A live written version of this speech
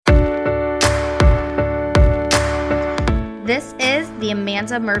This is the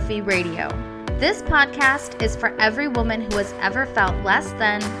Amanda Murphy Radio. This podcast is for every woman who has ever felt less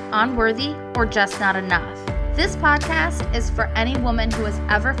than, unworthy, or just not enough. This podcast is for any woman who has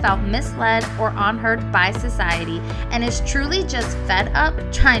ever felt misled or unheard by society and is truly just fed up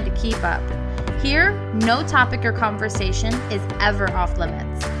trying to keep up. Here, no topic or conversation is ever off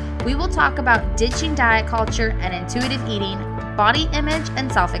limits. We will talk about ditching diet culture and intuitive eating, body image and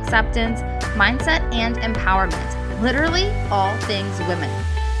self-acceptance, mindset and empowerment. Literally all things women.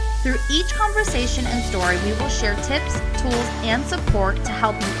 Through each conversation and story, we will share tips, tools, and support to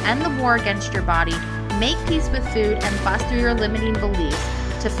help you end the war against your body, make peace with food, and bust through your limiting beliefs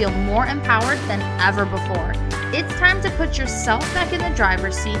to feel more empowered than ever before. It's time to put yourself back in the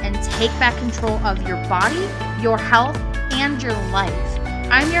driver's seat and take back control of your body, your health, and your life.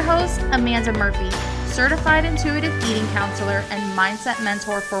 I'm your host, Amanda Murphy, certified intuitive eating counselor and mindset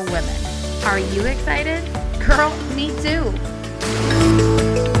mentor for women. Are you excited? Girl, me too.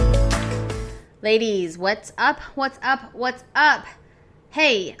 Ladies, what's up? What's up? What's up?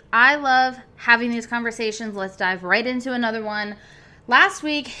 Hey, I love having these conversations. Let's dive right into another one. Last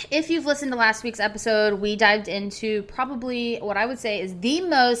week, if you've listened to last week's episode, we dived into probably what I would say is the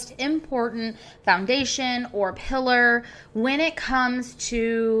most important foundation or pillar when it comes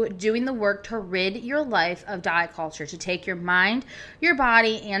to doing the work to rid your life of diet culture, to take your mind, your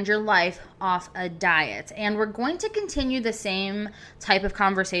body, and your life off a diet. And we're going to continue the same type of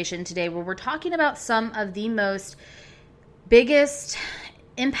conversation today where we're talking about some of the most biggest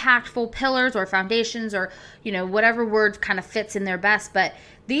impactful pillars or foundations or, whatever word kind of fits in there best. But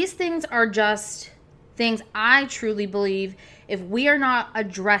these things are just things I truly believe if we are not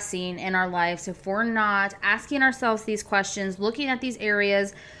addressing in our lives, if we're not asking ourselves these questions, looking at these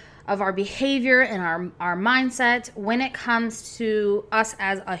areas of our behavior and our mindset when it comes to us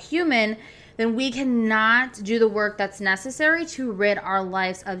as a human, then we cannot do the work that's necessary to rid our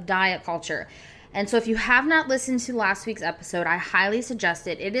lives of diet culture. And so if you have not listened to last week's episode, I highly suggest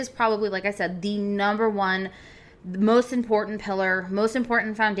it. It is probably, like I said, the number one, most important pillar, most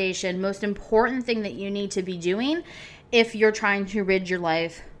important foundation, most important thing that you need to be doing if you're trying to rid your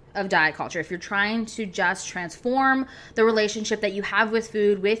life of diet culture. If you're trying to just transform the relationship that you have with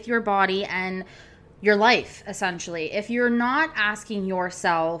food, with your body, and your life, essentially. If you're not asking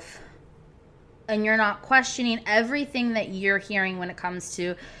yourself and you're not questioning everything that you're hearing when it comes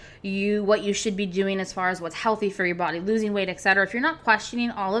to what you should be doing as far as what's healthy for your body, losing weight, etc. If you're not questioning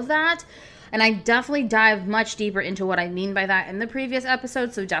all of that, and I definitely dive much deeper into what I mean by that in the previous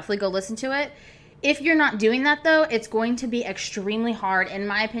episode, so definitely go listen to it. If you're not doing that though, it's going to be extremely hard, in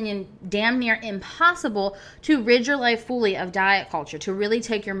my opinion, damn near impossible to rid your life fully of diet culture, to really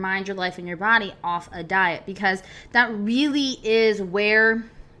take your mind, your life, and your body off a diet, because that really is where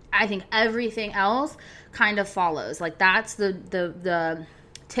I think everything else kind of follows. Like that's the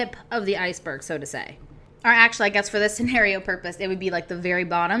tip of the iceberg, so to say. Or actually, I guess for this scenario purpose, it would be like the very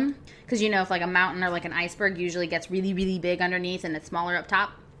bottom. Because if like a mountain or like an iceberg usually gets really, really big underneath and it's smaller up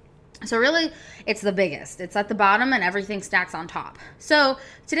top. So really, it's the biggest. It's at the bottom and everything stacks on top. So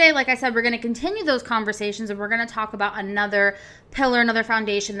today, like I said, we're going to continue those conversations and we're going to talk about another pillar, another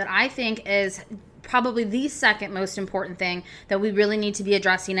foundation that I think is probably the second most important thing that we really need to be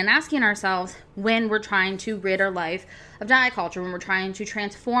addressing and asking ourselves when we're trying to rid our life of diet culture, when we're trying to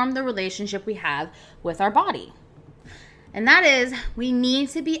transform the relationship we have with our body. And that is, we need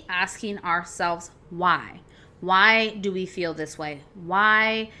to be asking ourselves why. Why do we feel this way?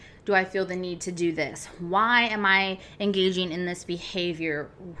 Why do I feel the need to do this? Why am I engaging in this behavior?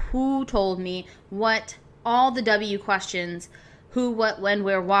 Who told me? What? All the W questions. Who, what, when,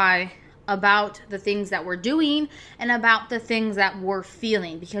 where, why, about the things that we're doing and about the things that we're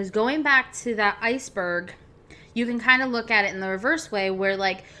feeling. Because going back to that iceberg, you can kind of look at it in the reverse way where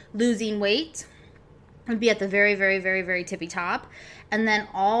like losing weight would be at the very, very, very, very tippy top. And then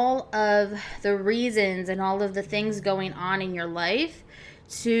all of the reasons and all of the things going on in your life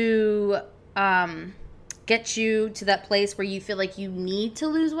to get you to that place where you feel like you need to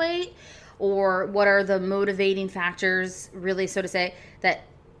lose weight, or what are the motivating factors, really, so to say, that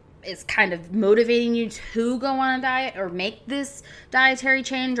is kind of motivating you to go on a diet or make this dietary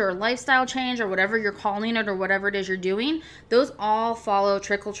change or lifestyle change or whatever you're calling it or whatever it is you're doing. Those all follow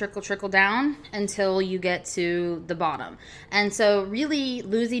trickle down until you get to the bottom. And so really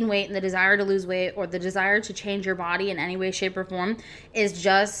losing weight and the desire to lose weight or the desire to change your body in any way, shape, or form is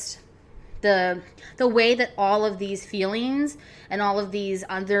just the way that all of these feelings and all of these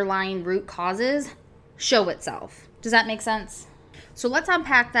underlying root causes show itself. Does that make sense? So let's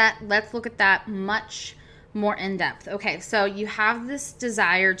unpack that. Let's look at that much more in depth. Okay, so you have this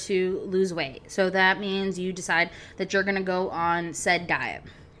desire to lose weight. So that means you decide that you're going to go on said diet.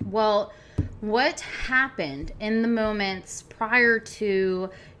 Well, what happened in the moments prior to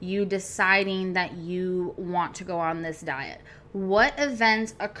you deciding that you want to go on this diet? What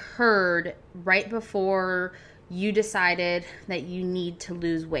events occurred right before you decided that you need to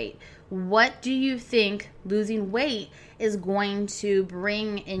lose weight? What do you think losing weight is going to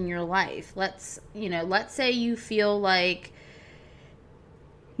bring in your life? Let's say you feel like,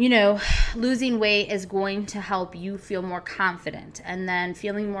 losing weight is going to help you feel more confident. And then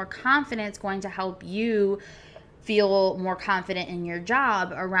feeling more confident is going to help you feel more confident in your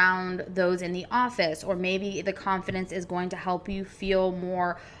job around those in the office. Or maybe the confidence is going to help you feel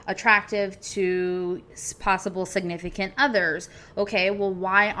more attractive to possible significant others. Okay, well,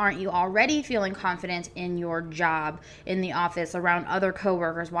 why aren't you already feeling confident in your job, in the office, around other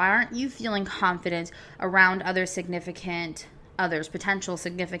coworkers? Why aren't you feeling confident around other significant others, potential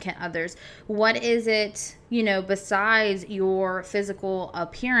significant others? What is it, besides your physical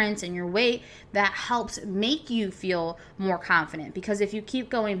appearance and your weight that helps make you feel more confident? Because if you keep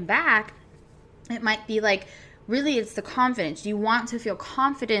going back, it might be like, really, it's the confidence. You want to feel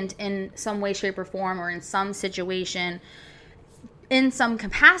confident in some way, shape, or form, or in some situation, in some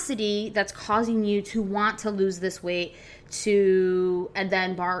capacity that's causing you to want to lose this weight and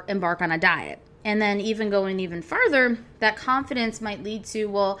then embark on a diet. And then even going even further, that confidence might lead to,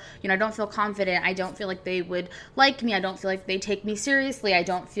 well, I don't feel confident. I don't feel like they would like me. I don't feel like they take me seriously. I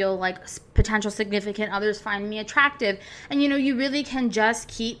don't feel like potential significant others find me attractive. And, you really can just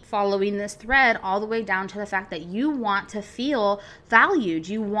keep following this thread all the way down to the fact that you want to feel valued.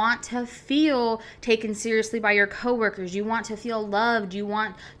 You want to feel taken seriously by your coworkers. You want to feel loved. You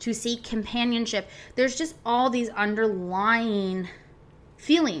want to seek companionship. There's just all these underlying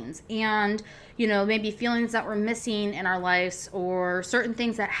feelings and maybe feelings that we're missing in our lives, or certain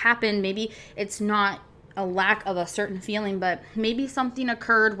things that happen. Maybe it's not a lack of a certain feeling, but maybe something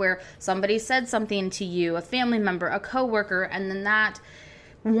occurred where somebody said something to you, a family member, a coworker, and then that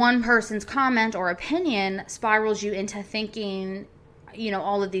one person's comment or opinion spirals you into thinking,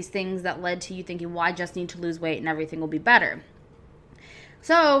 all of these things that led to you thinking, well, I just need to lose weight and everything will be better.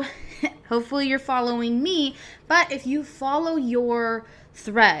 So hopefully you're following me, but if you follow your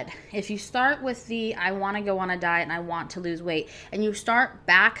thread, if you start with I want to go on a diet and I want to lose weight, and you start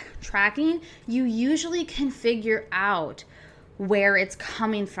backtracking, you usually can figure out where it's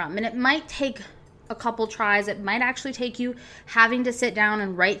coming from. And it might take a couple tries. It might actually take you having to sit down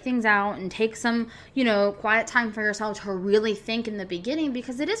and write things out and take some, quiet time for yourself to really think in the beginning,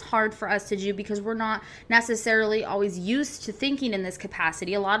 because it is hard for us to do because we're not necessarily always used to thinking in this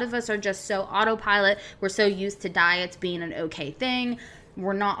capacity. A lot of us are just so autopilot. We're so used to diets being an okay thing.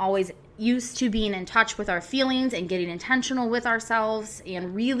 We're not always used to being in touch with our feelings and getting intentional with ourselves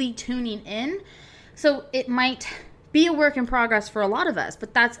and really tuning in. So it might be a work in progress for a lot of us,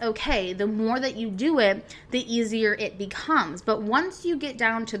 but that's okay. The more that you do it, the easier it becomes. But once you get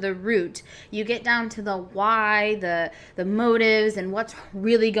down to the root, you get down to the why, the motives, and what's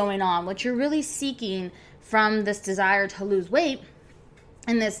really going on, what you're really seeking from this desire to lose weight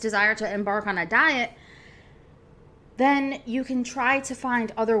and this desire to embark on a diet, then you can try to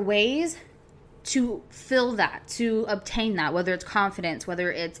find other ways to fill that, to obtain that, whether it's confidence,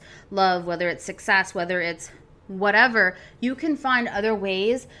 whether it's love, whether it's success, whether it's whatever. You can find other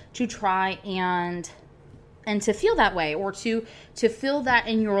ways to try and to feel that way, or to feel that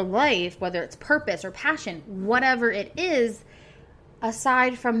in your life, whether it's purpose or passion, whatever it is,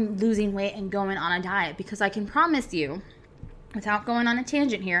 aside from losing weight and going on a diet. Because I can promise you, without going on a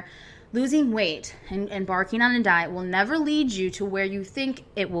tangent here, losing weight and embarking on a diet will never lead you to where you think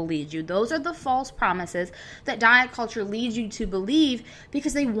it will lead you. Those are the false promises that diet culture leads you to believe,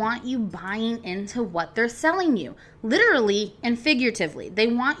 because they want you buying into what they're selling you, literally and figuratively. They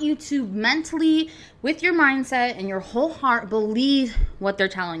want you to mentally, with your mindset and your whole heart, believe what they're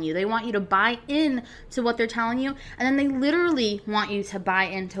telling you. They want you to buy in to what they're telling you, and then they literally want you to buy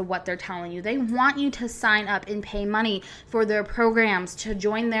into what they're telling you. They want you to sign up and pay money for their programs, to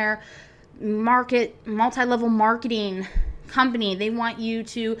join their multi-level marketing company. They want you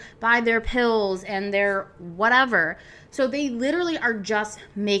to buy their pills and their whatever. So they literally are just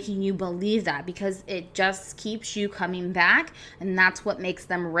making you believe that, because it just keeps you coming back, and that's what makes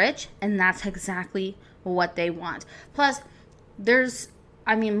them rich, and that's exactly what they want. Plus, there's,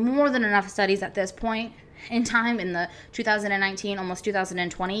 more than enough studies at this point in time, in the 2019, almost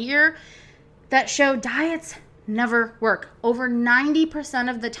 2020 year, that show diets never work. Over 90%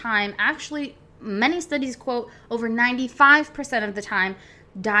 of the time, actually, many studies quote over 95% of the time,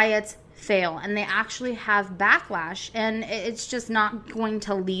 diets fail and they actually have backlash, and it's just not going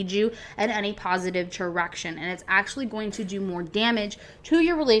to lead you in any positive direction, and it's actually going to do more damage to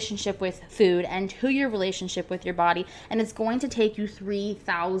your relationship with food and to your relationship with your body, and it's going to take you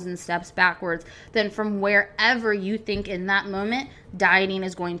 3,000 steps backwards than from wherever you think in that moment dieting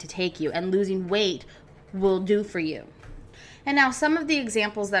is going to take you and losing weight will do for you. And now some of the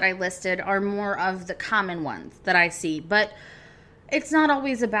examples that I listed are more of the common ones that I see, but it's not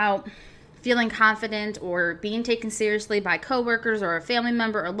always about feeling confident or being taken seriously by coworkers or a family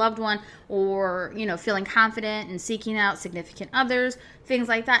member or loved one, or, feeling confident and seeking out significant others, things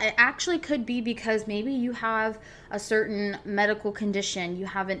like that. It actually could be because maybe you have a certain medical condition, you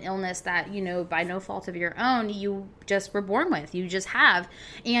have an illness that, by no fault of your own, you just were born with, you just have,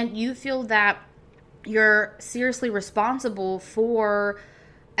 and you feel that you're seriously responsible for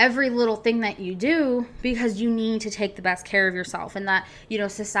every little thing that you do because you need to take the best care of yourself, and that,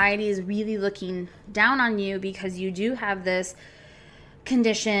 society is really looking down on you because you do have this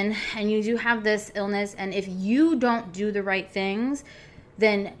condition and you do have this illness, and if you don't do the right things,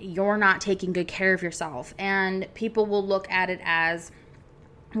 then you're not taking good care of yourself. And people will look at it as,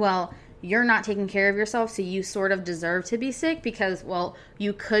 well, you're not taking care of yourself, so you sort of deserve to be sick because, well,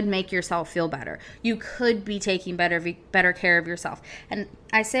 you could make yourself feel better. You could be taking better care of yourself. And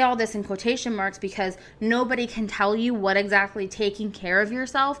I say all this in quotation marks because nobody can tell you what exactly taking care of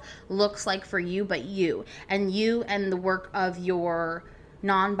yourself looks like for you but you. And you and the work of your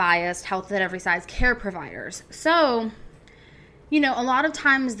non-biased Health at Every Size care providers. So, a lot of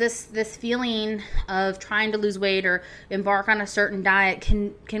times this feeling of trying to lose weight or embark on a certain diet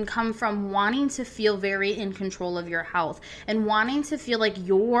can come from wanting to feel very in control of your health and wanting to feel like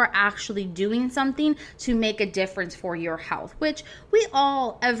you're actually doing something to make a difference for your health, which we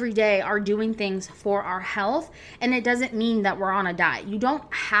all every day are doing things for our health, and it doesn't mean that we're on a diet. You don't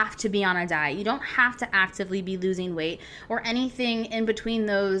have to be on a diet. You don't have to actively be losing weight or anything in between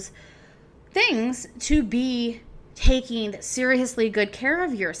those things to be taking seriously good care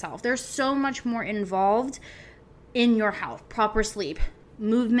of yourself. There's so much more involved in your health: proper sleep,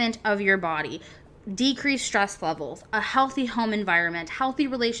 movement of your body, decreased stress levels, a healthy home environment, healthy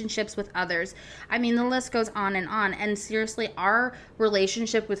relationships with others. I mean, the list goes on. And seriously, our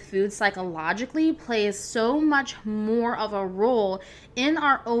relationship with food psychologically plays so much more of a role in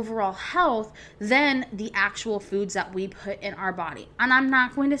our overall health than the actual foods that we put in our body. And I'm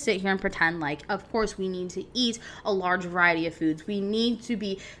not going to sit here and pretend like, of course, we need to eat a large variety of foods. We need to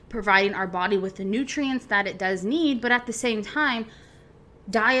be providing our body with the nutrients that it does need, but at the same time,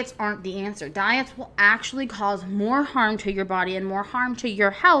 diets aren't the answer. Diets will actually cause more harm to your body and more harm to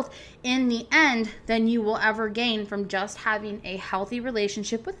your health in the end than you will ever gain from just having a healthy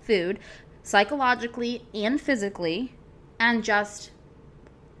relationship with food, psychologically and physically, and just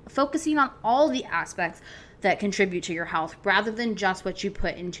focusing on all the aspects that contribute to your health rather than just what you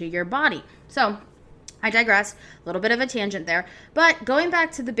put into your body. So, I digress, a little bit of a tangent there, but going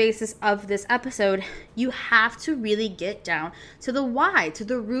back to the basis of this episode, you have to really get down to the why, to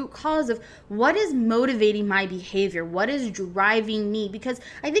the root cause of what is motivating my behavior, what is driving me, because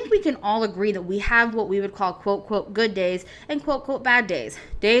I think we can all agree that we have what we would call quote, quote, good days and quote, quote, bad days,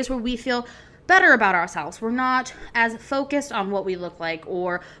 days where we feel better about ourselves. We're not as focused on what we look like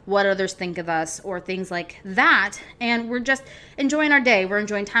or what others think of us or things like that. And we're just enjoying our day. We're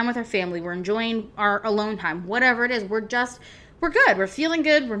enjoying time with our family. We're enjoying our alone time, whatever it is. We're good. We're feeling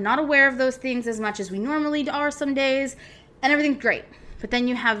good. We're not aware of those things as much as we normally are some days, and everything's great. But then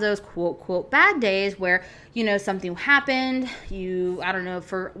you have those quote, quote, bad days where, something happened. I don't know,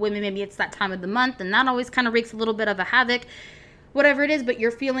 for women, maybe it's that time of the month, and that always kind of wreaks a little bit of a havoc, whatever it is, but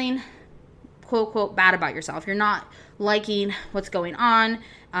you're feeling quote, quote, bad about yourself. You're not liking what's going on.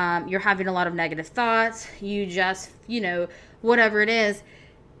 You're having a lot of negative thoughts. You just, whatever it is.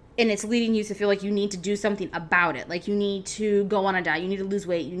 And it's leading you to feel like you need to do something about it. Like you need to go on a diet. You need to lose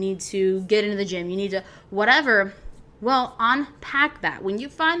weight. You need to get into the gym. You need to whatever. Well, unpack that. When you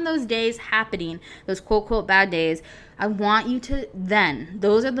find those days happening, those quote, quote, bad days, I want you to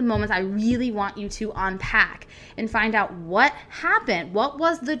those are the moments I really want you to unpack and find out what happened. What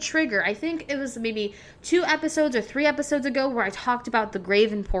was the trigger? I think it was maybe 2 episodes or 3 episodes ago where I talked about the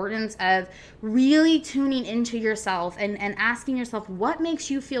grave importance of really tuning into yourself and asking yourself what makes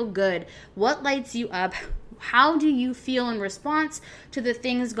you feel good, what lights you up. How do you feel in response to the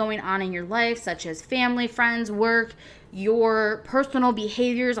things going on in your life, such as family, friends, work, your personal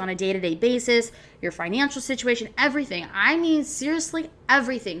behaviors on a day-to-day basis, your financial situation, everything. I mean, seriously,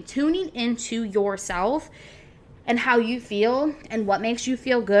 everything. Tuning into yourself and how you feel and what makes you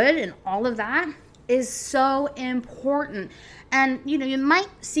feel good and all of that is so important. And, you might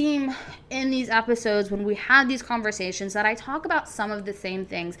seem in these episodes when we have these conversations that I talk about some of the same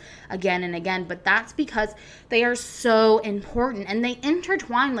things again and again, but that's because they are so important and they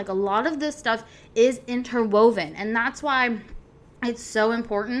intertwine. Like, a lot of this stuff is interwoven, and that's why it's so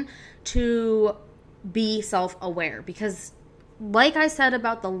important to be self-aware, because like I said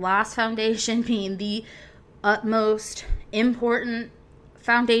about the last foundation being the utmost important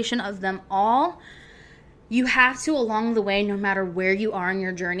foundation of them all, you have to, along the way, no matter where you are in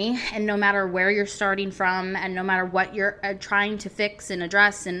your journey and no matter where you're starting from and no matter what you're trying to fix and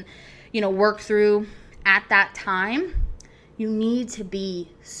address and, work through at that time, you need to be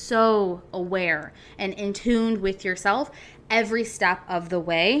so aware and in tune with yourself every step of the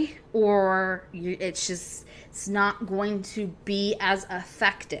way, or it's not going to be as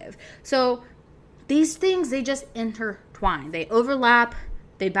effective. So these things, they just intertwine. They overlap.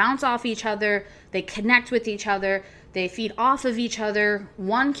 They bounce off each other. They connect with each other. They feed off of each other.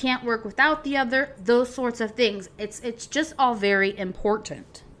 One can't work without the other. Those sorts of things. It's just all very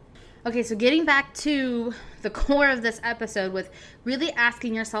important. Okay, so getting back to the core of this episode with really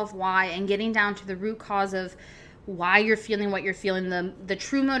asking yourself why and getting down to the root cause of why you're feeling what you're feeling, the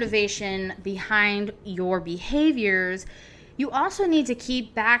true motivation behind your behaviors, you also need to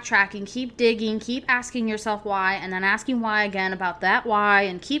keep backtracking, keep digging, keep asking yourself why, and then asking why again about that why,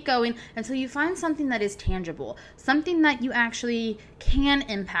 and keep going until you find something that is tangible, something that you actually can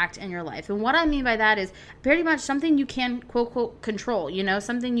impact in your life. And what I mean by that is pretty much something you can, quote, quote, control,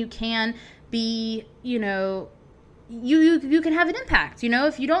 something you can be, you can have an impact.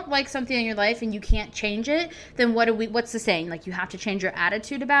 If you don't like something in your life and you can't change it, then what's the saying? Like, you have to change your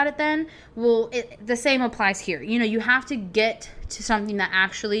attitude about it then? Well, the same applies here. You have to get to something that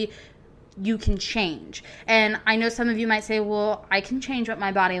actually you can change. And I know some of you might say, well, I can change what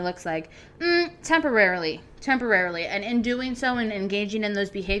my body looks like. Temporarily. And in doing so and engaging in those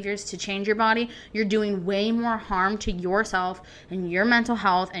behaviors to change your body, you're doing way more harm to yourself and your mental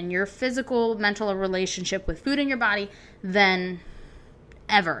health and your physical, mental relationship with food in your body than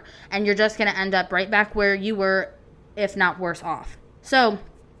ever. And you're just going to end up right back where you were, if not worse off. So,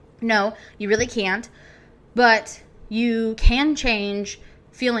 no, you really can't. But you can change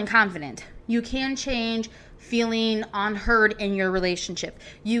feeling confident. You can change feeling unheard in your relationship.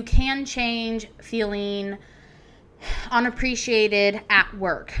 You can change feeling unappreciated at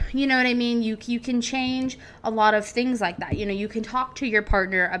work. You know what I mean? You can change a lot of things like that. You can talk to your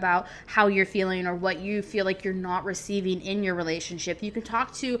partner about how you're feeling or what you feel like you're not receiving in your relationship. You can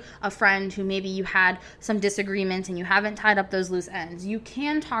talk to a friend who maybe you had some disagreements and you haven't tied up those loose ends. You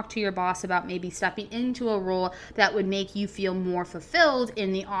can talk to your boss about maybe stepping into a role that would make you feel more fulfilled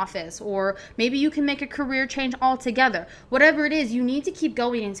in the office, or maybe you can make a career change altogether. Whatever it is, you need to keep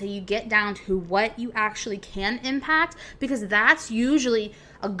going until you get down to what you actually can impact, because that's usually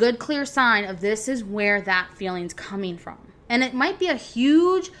a good clear sign of this is where that feeling's coming from. And it might be a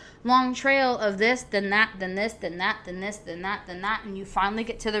huge long trail of this, then that, then this, then that, then this, then that, then that, and you finally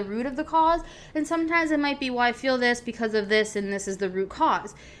get to the root of the cause. And sometimes it might be, well, I feel this because of this, and this is the root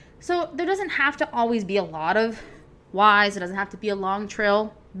cause. So there doesn't have to always be a lot of whys. It doesn't have to be a long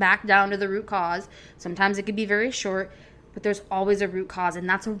trail back down to the root cause. Sometimes it could be very short. But there's always a root cause, and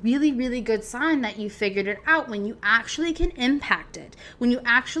that's a really, really good sign that you figured it out when you actually can impact it, when you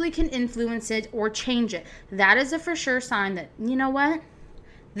actually can influence it or change it. That is a for sure sign that, you know what,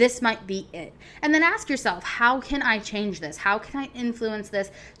 this might be it. And then ask yourself, how can I change this? How can I influence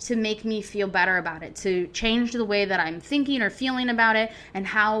this to make me feel better about it, to change the way that I'm thinking or feeling about it, and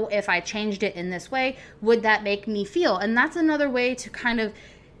how, if I changed it in this way, would that make me feel? And that's another way to kind of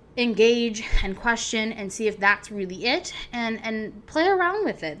engage and question and see if that's really it, and play around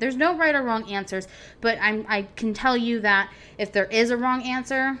with it. There's no right or wrong answers, but I can tell you that if there is a wrong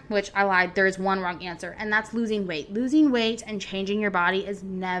answer, which I lied, there is one wrong answer, and that's losing weight. Losing weight and changing your body is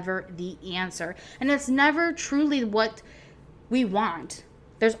never the answer, and it's never truly what we want.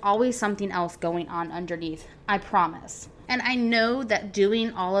 There's always something else going on underneath, I promise. And I know that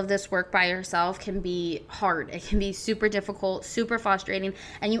doing all of this work by yourself can be hard. It can be super difficult, super frustrating.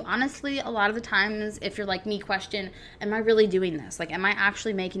 And you honestly, a lot of the times, if you're like me, question, am I really doing this? Like, am I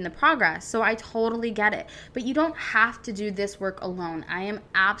actually making the progress? So I totally get it. But you don't have to do this work alone. I am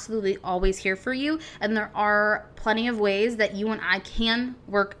absolutely always here for you. And there are plenty of ways that you and I can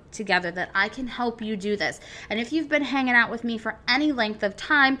work together, that I can help you do this. And if you've been hanging out with me for any length of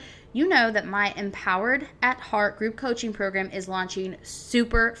time, you know that my Empowered at Heart group coaching program is launching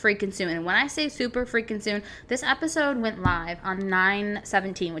super freaking soon. And when I say super freaking soon, this episode went live on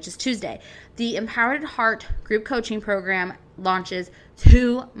 9/17, which is Tuesday. The Empowered at Heart group coaching program launches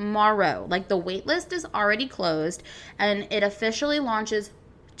tomorrow. Like, the wait list is already closed, and it officially launches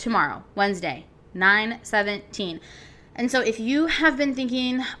tomorrow, Wednesday, 9/17. And so if you have been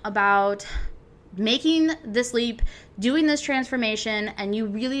thinking about making this leap, doing this transformation, and you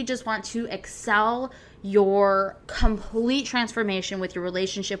really just want to excel your complete transformation with your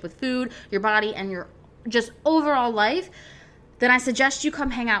relationship with food, your body, and your just overall life, then I suggest you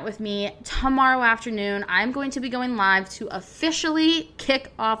come hang out with me tomorrow afternoon. I'm going to be going live to officially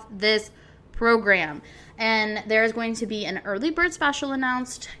kick off this program. And there's going to be an early bird special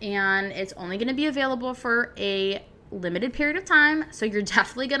announced, and it's only going to be available for a limited period of time. So you're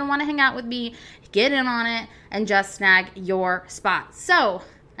definitely going to want to hang out with me, get in on it, and just snag your spot. So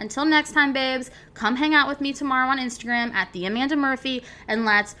until next time, babes, come hang out with me tomorrow on Instagram at The Amanda Murphy, and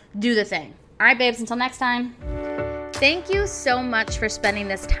let's do the thing. All right, babes, until next time. Thank you so much for spending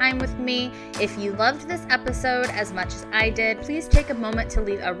this time with me. If you loved this episode as much as I did, please take a moment to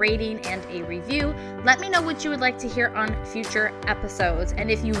leave a rating and a review. Let me know what you would like to hear on future episodes. And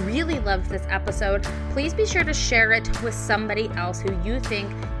if you really loved this episode, please be sure to share it with somebody else who you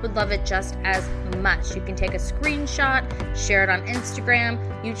think would love it just as much. You can take a screenshot, share it on Instagram.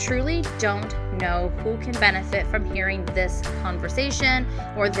 You truly don't know who can benefit from hearing this conversation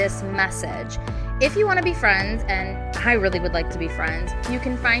or this message. If you want to be friends, and I really would like to be friends, you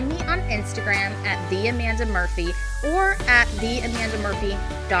can find me on Instagram at TheAmandaMurphy or at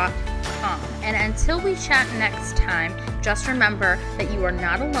theamandamurphy.com. And until we chat next time, just remember that you are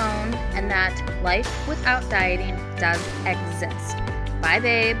not alone and that life without dieting does exist. Bye,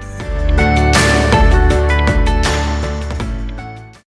 babes.